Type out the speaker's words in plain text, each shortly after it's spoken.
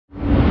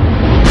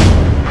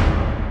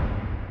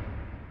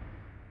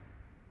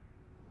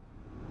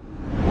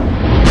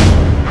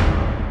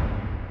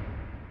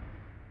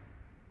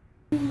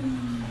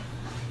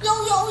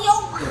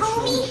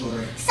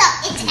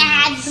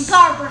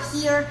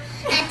here,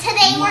 and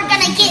today we're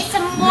gonna get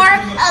some more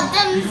of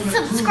them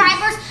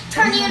subscribers.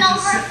 Turn your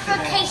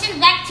notifications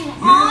back to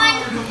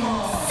on.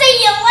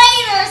 See you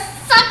later,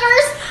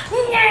 suckers.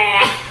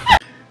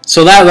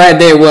 So that right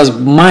there was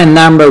my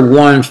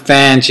 #1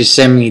 fan. She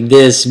sent me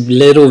this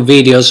little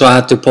video, so I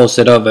had to post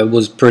it up. It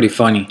was pretty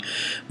funny.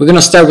 We're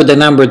gonna start with the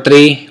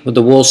 #3 with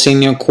the Wool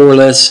Senior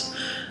Coreless.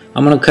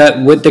 I'm gonna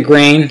cut with the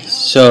grain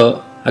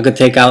so I could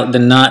take out the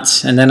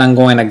nuts, and then I'm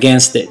going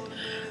against it.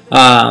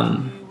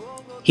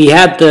 He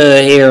had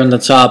the hair on the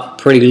top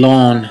pretty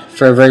long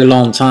for a very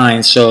long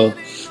time, so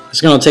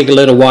it's gonna take a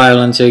little while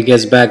until he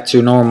gets back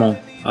to normal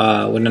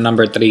with the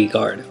 #3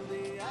 guard.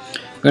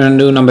 We're gonna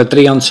do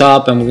 #3 on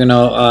top, and we're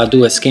gonna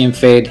do a skin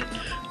fade,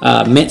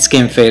 mint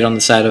skin fade on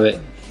the side of it.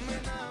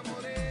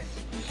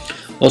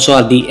 Also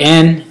at the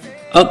end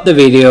of the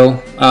video,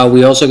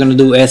 we're also gonna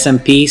do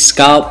SMP,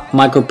 scalp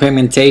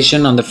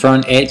micropigmentation on the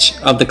front edge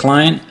of the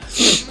client.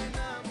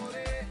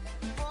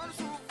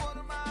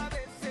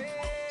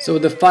 So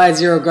with the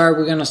 5-0 guard,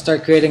 we're gonna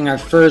start creating our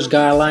first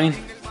guideline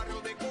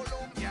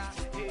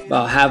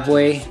about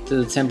halfway to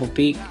the temple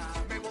peak.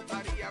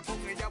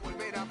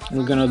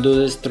 We're gonna do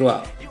this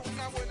throughout.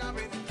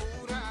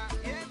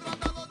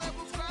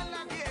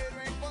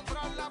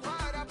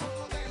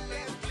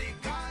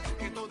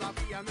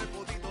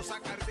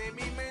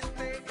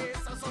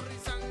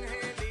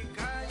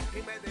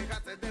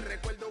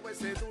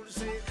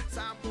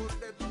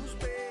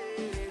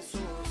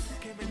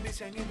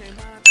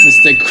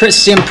 Mr.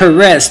 Christian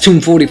Perez, Tomb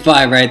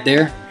 45 right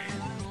there.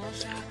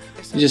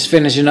 Just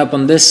finishing up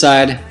on this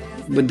side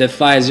with the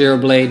 5-0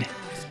 blade.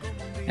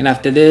 And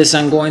after this,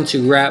 I'm going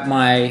to wrap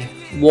my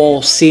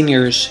Wool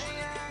Seniors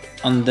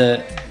on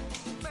the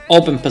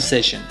open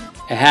position,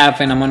 a half,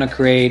 and I'm going to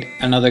create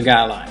another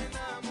guideline.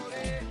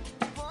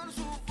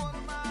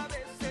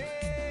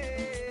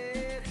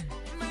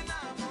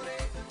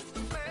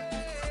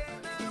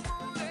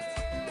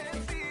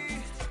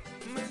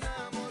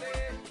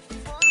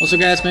 Also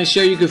guys, make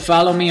sure you can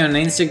follow me on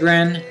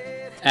Instagram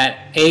at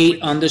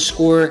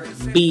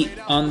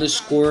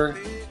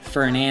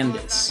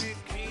a_beat_Fernandez.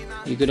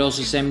 You could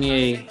also send me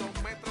a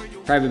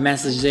private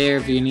message there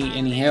if you need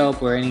any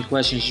help or any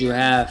questions you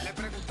have.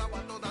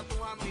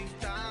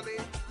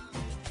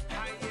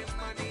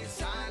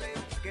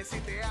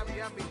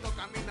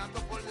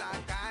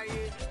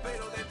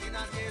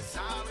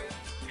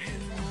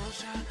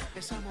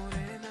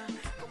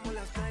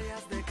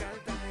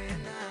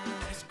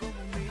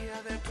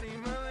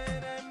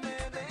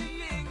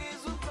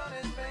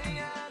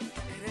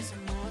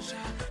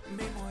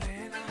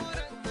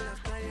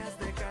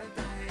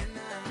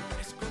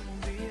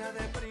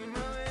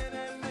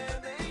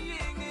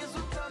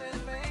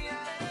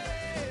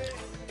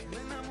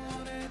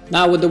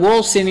 Now with the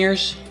Wool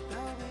Seniors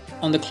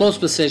on the close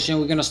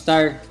position, we're gonna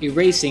start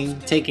erasing,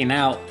 taking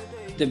out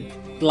the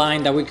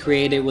line that we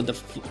created with the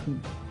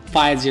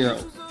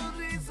 5-0.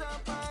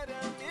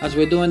 As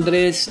we're doing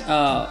this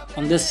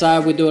on this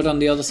side, we do it on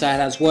the other side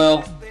as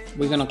well.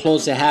 We're gonna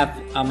close it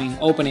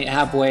open it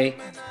halfway,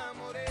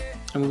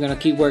 and we're gonna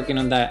keep working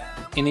on that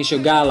initial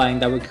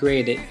guideline that we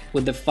created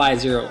with the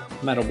 5-0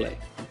 metal blade.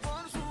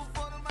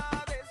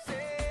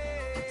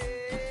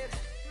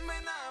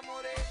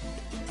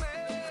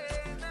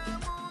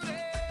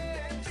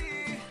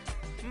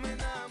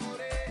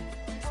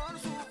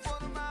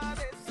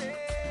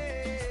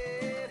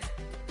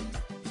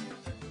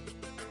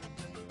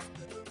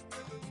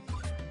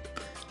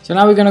 So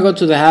now we're going to go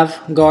to the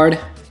half guard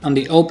on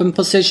the open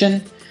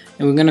position,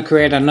 and we're going to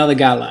create another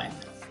guideline.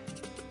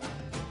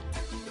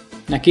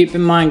 Now keep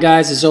in mind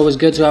guys, it's always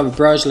good to have a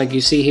brush like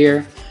you see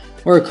here,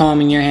 or a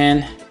comb in your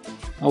hand.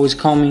 Always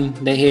combing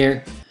the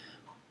hair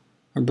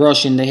or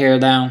brushing the hair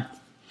down,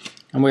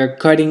 and we're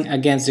cutting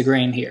against the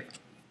grain here.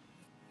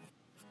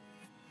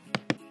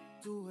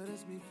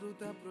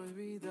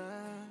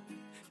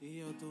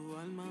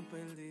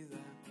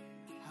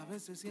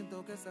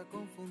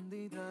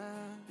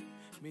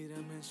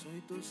 Mírame,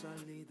 soy tu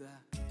salida.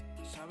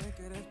 Sabes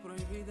que eres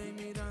prohibida y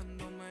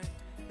mirándome,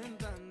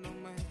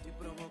 tentándome y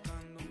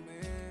provocándome.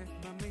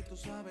 Mami, tú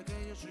sabes que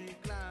yo soy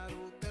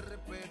claro, te he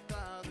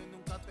respetado y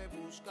nunca te he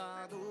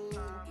buscado.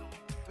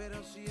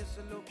 Pero si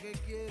eso es lo que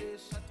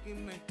quieres, aquí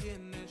me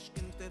tienes,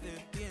 ¿quién te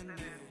detiene?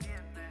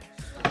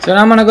 So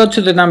now I'm gonna go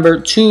to the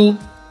 #2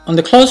 on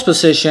the close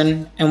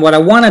position, and what I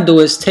want to do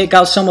is take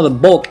out some of the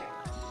bulk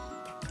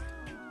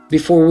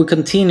before we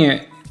continue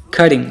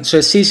cutting, so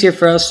it's easier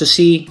for us to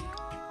see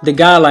the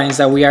guidelines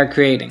that we are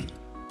creating.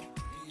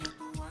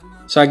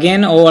 So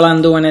again, all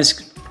I'm doing is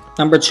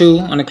 #2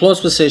 on the close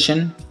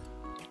position,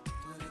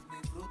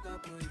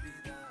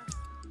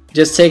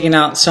 just taking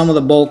out some of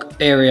the bulk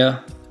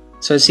area,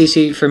 so it's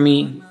easy for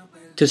me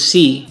to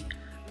see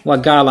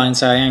what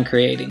guidelines I am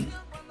creating.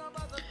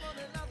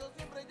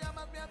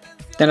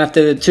 Then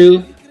after the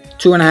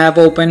 2.5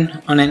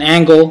 open on an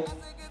angle,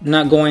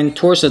 not going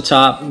towards the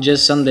top,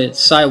 just on the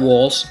side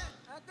walls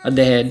of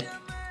the head,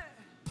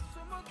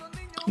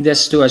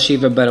 just to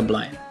achieve a better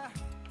blind.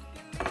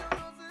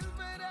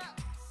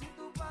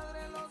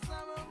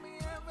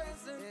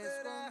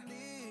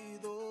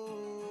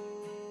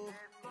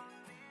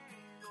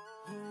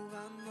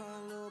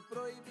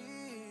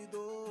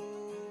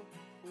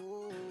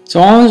 So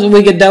once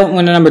we get done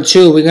with number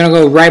 2, we're going to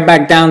go right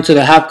back down to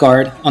the half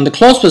guard on the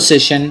close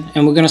position,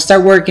 and we're going to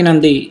start working on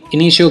the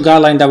initial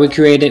guideline that we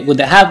created with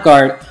the half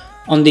guard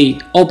on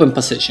the open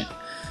position.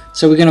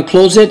 So we're going to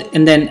close it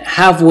and then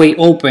halfway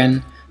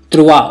open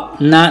throughout,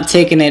 not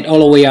taking it all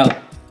the way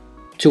up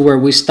to where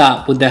we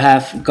stop with the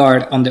half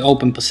guard on the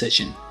open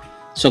position.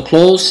 So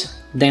close,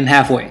 then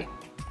halfway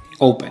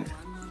open.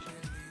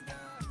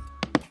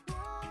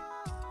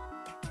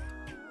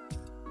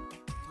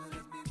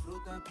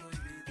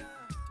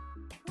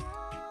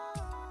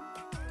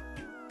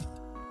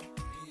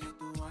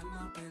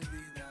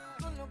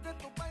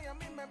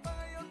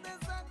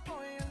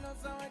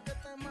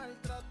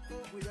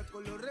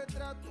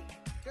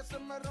 Que se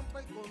me rompe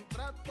el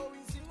contrato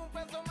y sin un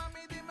peso, mami,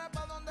 dime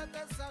pa' dónde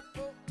te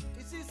saco.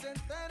 Y si se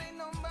entera y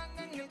nos van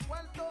en el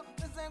cuarto,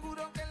 te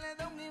seguro que le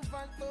da un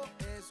infarto.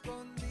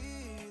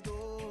 Escondido,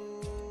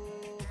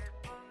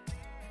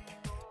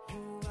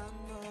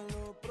 jugando a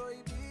lo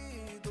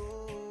prohibido.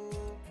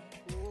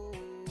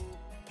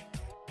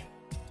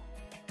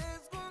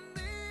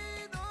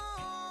 Escondido,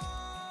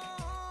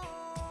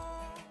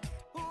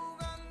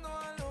 jugando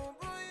a lo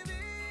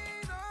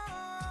prohibido.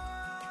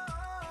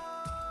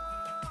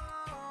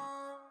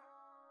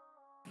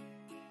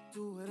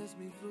 Tú eres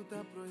mi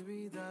fruta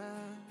prohibida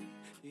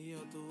y yo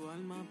tu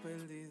alma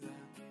perdida.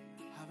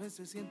 A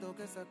veces siento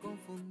que está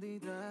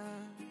confundida.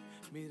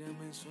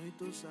 Mírame, soy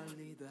tu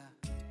salida.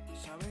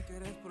 Sabes que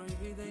eres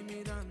prohibida y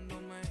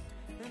mirándome,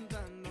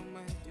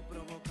 tentándome y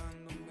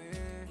provocándome.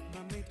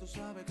 Mami, tú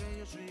sabes que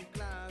yo soy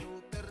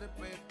claro, te he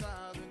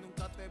respetado y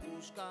nunca te he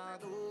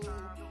buscado.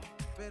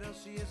 Pero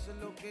si eso es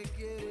lo que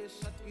quieres,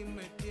 aquí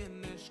me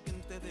tienes.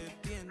 ¿Quién te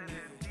detiene?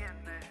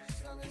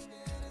 Sabes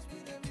que eres mi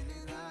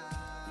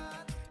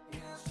debilidad y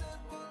eso es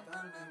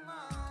portarme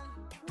mal.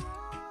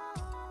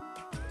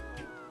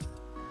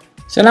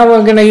 So now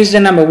we're going to use the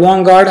number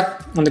 1 guard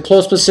on the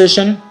close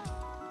position.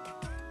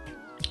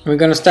 We're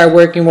going to start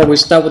working where we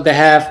start with the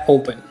half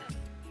open,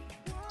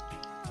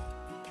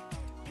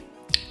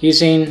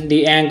 using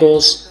the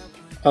angles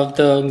of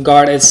the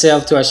guard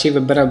itself to achieve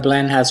a better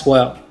blend as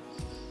well.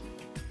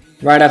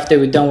 Right after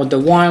we're done with the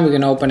 1, we're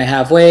going to open it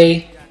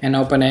halfway and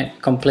open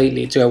it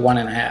completely to a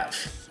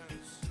 1.5.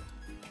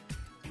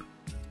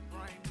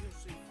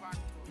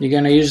 You're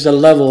going to use the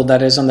level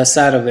that is on the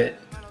side of it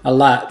a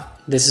lot.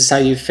 This is how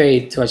you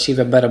fade to achieve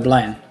a better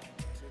blend.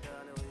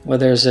 Where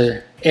there's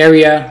an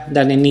area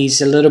that it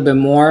needs a little bit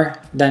more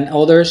than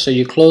others, so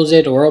you close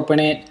it or open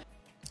it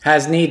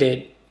as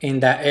needed in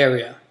that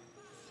area.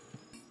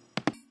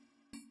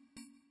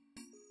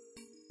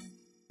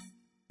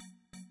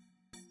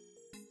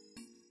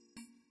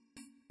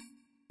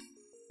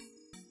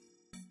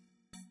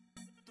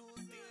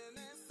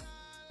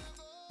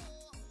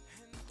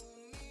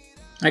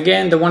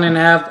 Again, the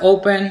 1.5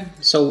 open.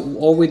 So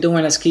all we're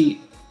doing is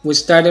we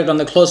started on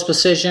the close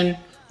position,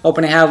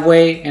 open it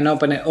halfway, and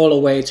open it all the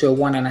way to a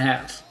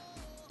 1.5.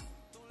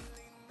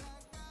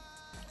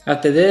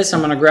 After this,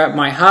 I'm going to grab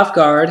my half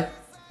guard,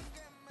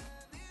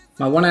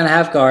 my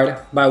 1.5 guard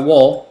by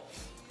wall,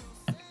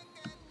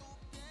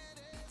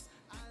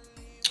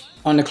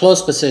 on the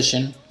close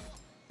position,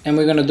 and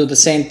we're going to do the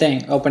same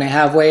thing, open it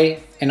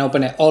halfway and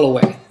open it all the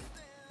way.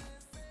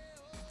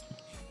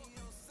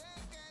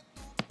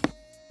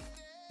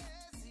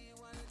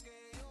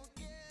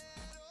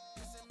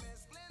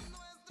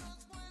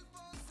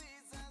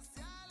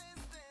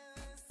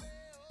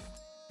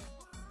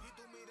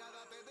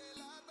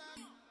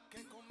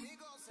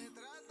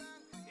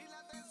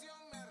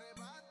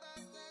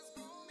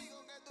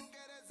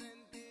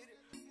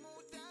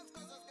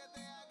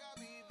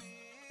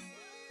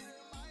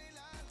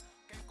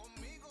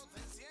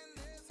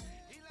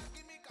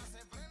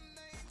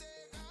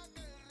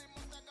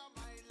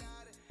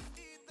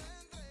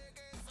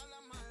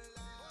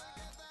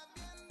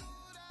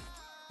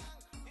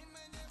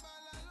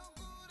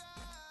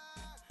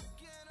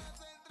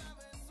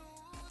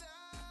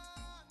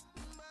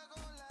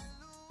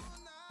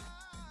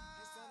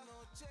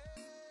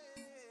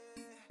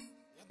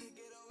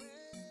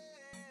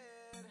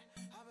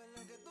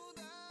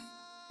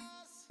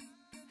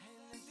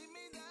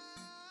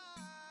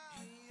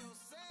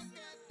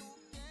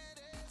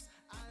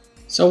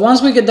 So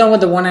once we get done with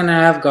the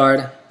 1.5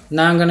 guard,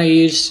 now I'm going to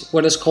use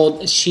what is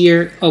called a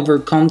shear over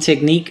comb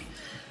technique,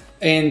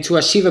 and to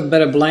achieve a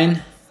better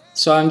blend.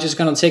 So I'm just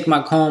going to take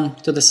my comb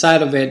to the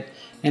side of it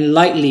and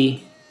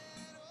lightly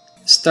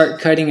start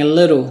cutting a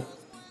little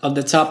of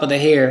the top of the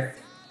hair.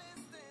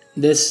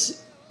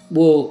 This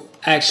will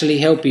actually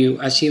help you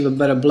achieve a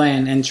better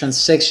blend and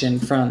transition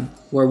from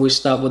where we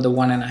start with the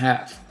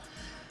 1.5.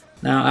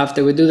 Now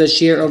after we do the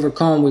shear over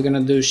comb, we're going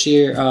to do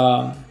shear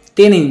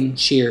thinning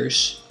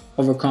shears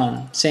over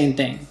comb, same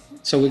thing.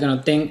 So we're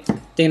going to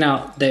thin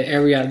out the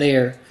area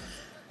there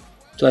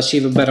to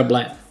achieve a better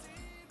blend.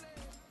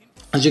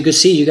 As you can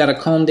see, you got to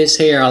comb this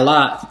hair a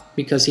lot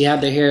because he had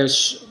the hair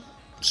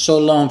so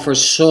long for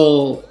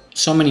so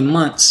many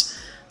months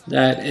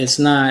that it's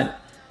not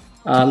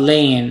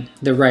laying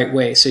the right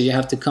way, so you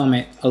have to comb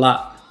it a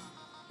lot.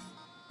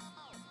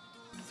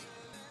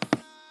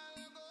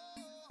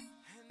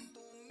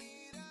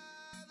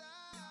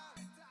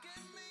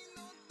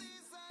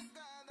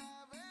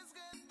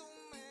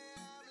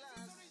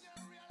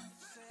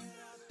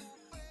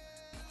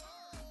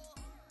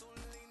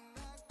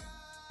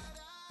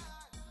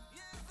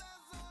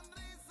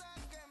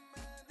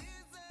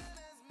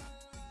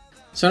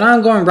 So now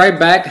I'm going right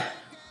back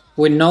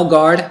with no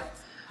guard.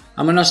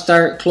 I'm gonna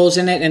start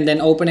closing it and then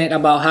open it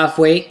about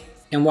halfway.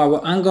 And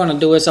what I'm gonna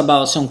do is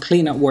about some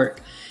cleanup work.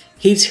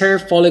 His hair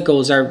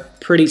follicles are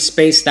pretty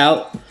spaced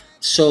out.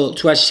 So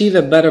to achieve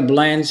a better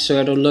blend so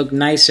it'll look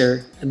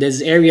nicer,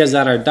 there's areas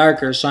that are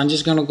darker. So I'm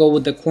just gonna go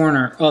with the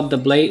corner of the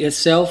blade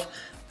itself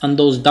on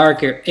those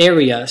darker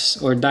areas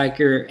or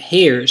darker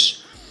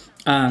hairs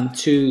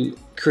to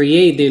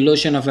create the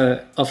illusion of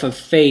a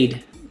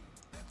fade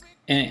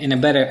in a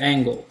better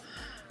angle.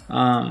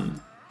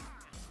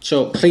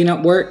 So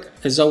cleanup work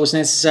is always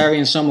necessary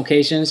in some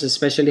occasions,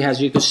 especially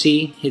as you can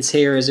see, his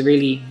hair is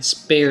really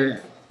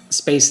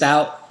spaced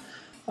out.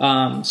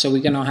 So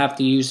we're gonna have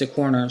to use the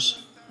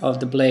corners of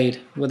the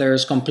blade, whether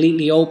it's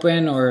completely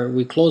open or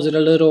we close it a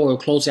little or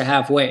close it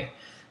halfway.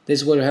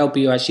 This will help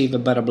you achieve a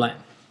better blend.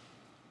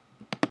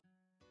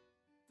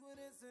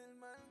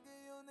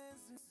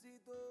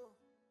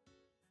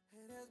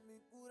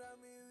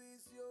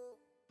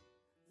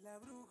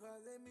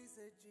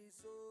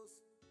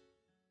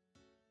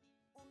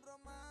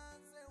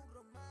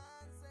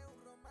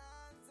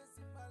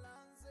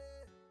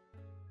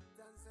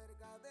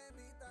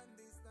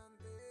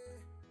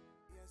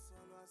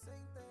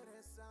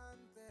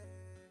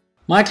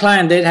 My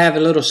client did have a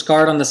little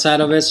scar on the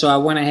side of it, so I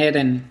went ahead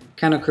and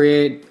kind of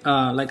create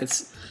like a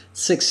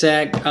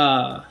zigzag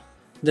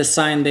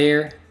design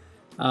there.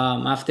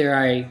 After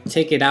I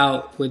take it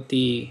out with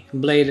the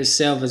blade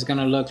itself, it's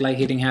gonna look like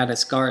he didn't have a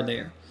scar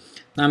there.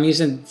 Now I'm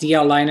using the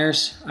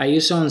outliners. I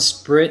use on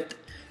sprit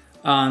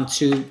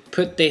to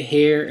put the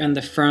hair in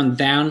the front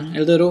down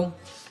a little,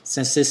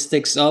 since it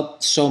sticks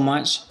up so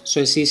much,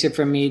 so it's easier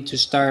for me to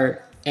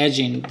start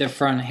edging the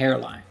front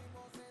hairline.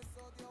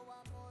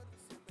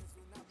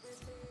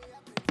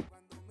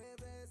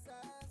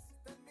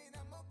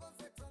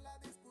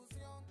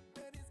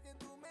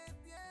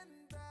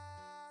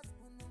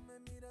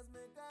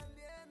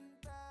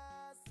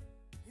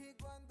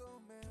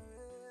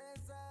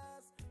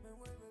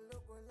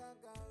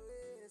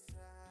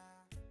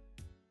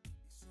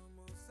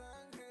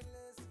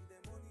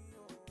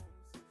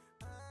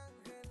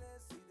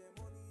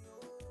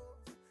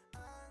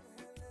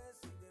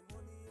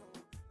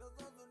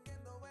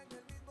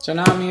 So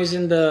now I'm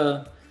using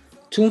the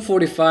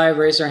 245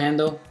 razor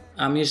handle.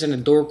 I'm using a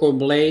Dorco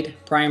blade,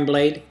 prime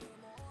blade.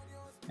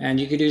 And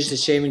you could use the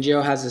shaving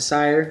gel as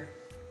desired.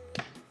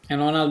 And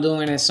all I'm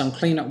doing is some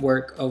cleanup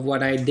work of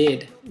what I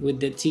did with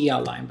the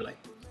T-outline blade.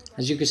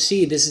 As you can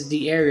see, this is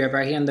the area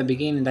right here in the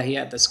beginning that he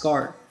had the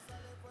scar.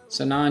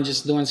 So now I'm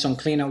just doing some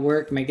cleanup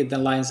work, making the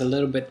lines a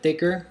little bit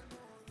thicker.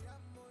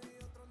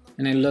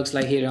 And it looks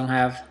like he don't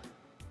have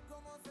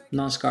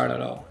no scar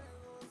at all.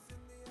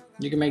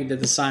 You can make the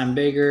design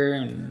bigger,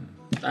 and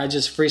I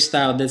just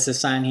freestyled this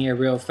design here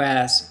real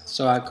fast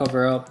so I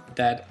cover up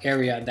that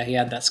area that he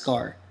had that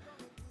scar.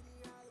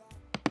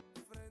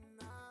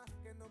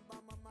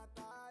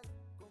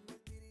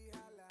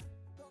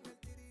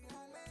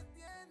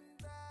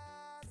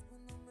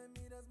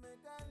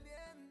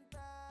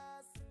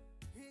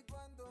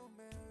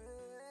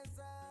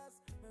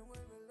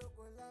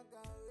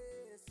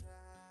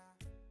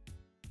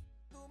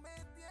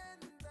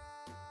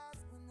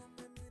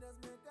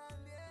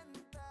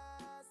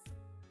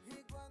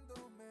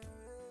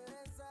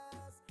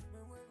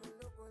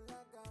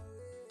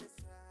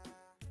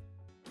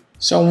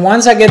 So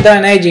once I get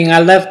done aging,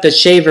 I left the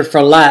shaver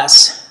for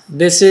last.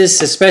 This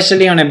is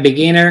especially on a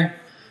beginner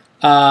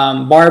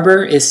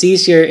barber. It's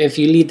easier if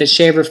you leave the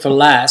shaver for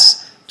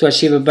last to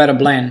achieve a better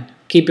blend.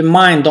 Keep in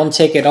mind, don't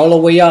take it all the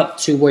way up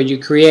to where you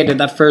created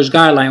that first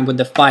guideline with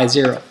the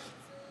 5-0.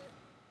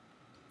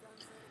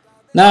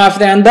 Now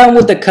after I'm done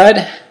with the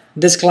cut,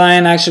 this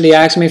client actually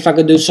asked me if I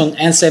could do some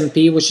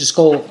SMP, which is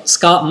called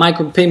Scalp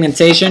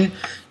Micropigmentation.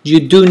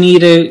 You do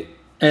need a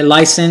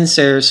license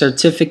or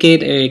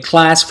certificate, a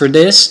class for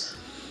this.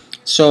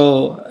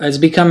 So it's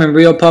becoming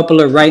real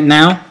popular right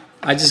now.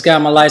 I just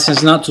got my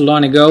license not too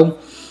long ago.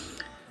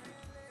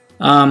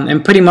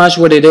 And pretty much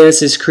what it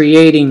is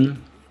creating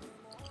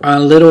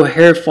little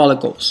hair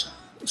follicles.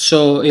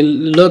 So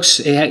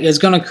it's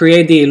going to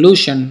create the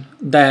illusion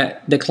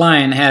that the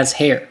client has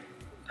hair.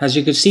 As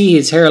you can see,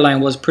 his hairline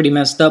was pretty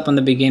messed up in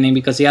the beginning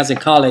because he has a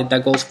collet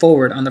that goes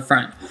forward on the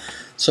front.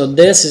 So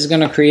this is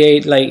going to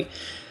create like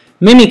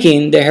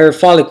mimicking the hair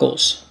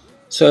follicles.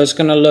 So it's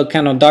going to look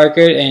kind of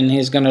darker and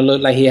he's going to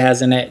look like he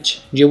has an edge.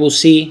 You will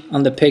see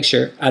on the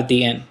picture at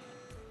the end.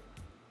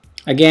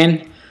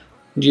 Again,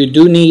 you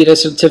do need a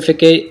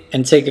certificate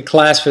and take a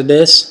class for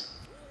this.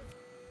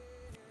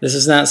 This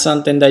is not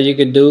something that you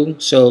could do,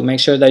 so make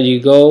sure that you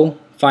go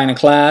find a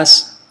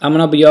class. I'm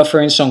going to be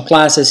offering some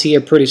classes here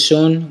pretty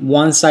soon.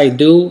 Once I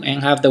do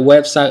and have the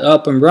website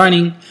up and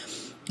running,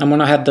 I'm going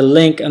to have the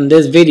link in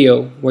this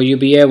video where you'll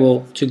be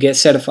able to get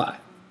certified.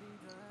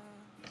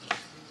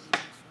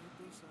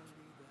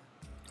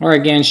 Or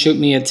again, shoot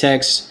me a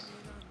text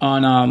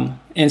on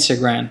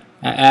Instagram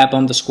at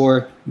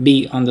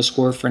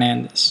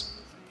app_B_Fernandez.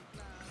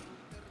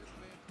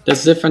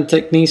 There's different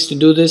techniques to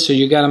do this, so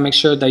you got to make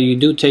sure that you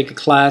do take a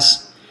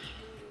class.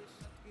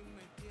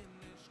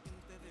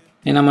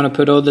 And I'm going to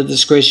put all the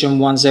description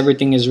once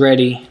everything is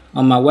ready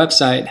on my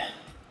website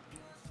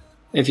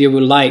if you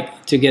would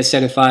like to get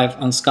certified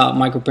on scalp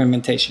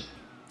micropigmentation.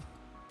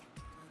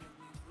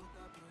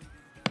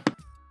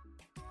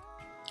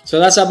 So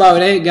that's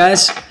about it,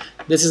 guys.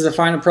 This is the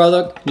final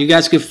product. You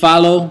guys could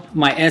follow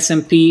my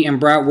SMP and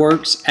brow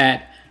works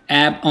at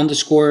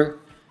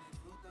ab_SMP_bras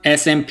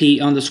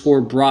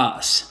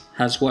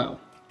as well.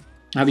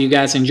 I hope you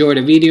guys enjoyed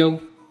the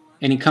video.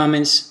 Any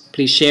comments,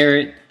 please share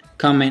it,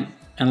 comment,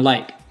 and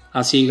like.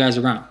 I'll see you guys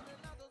around.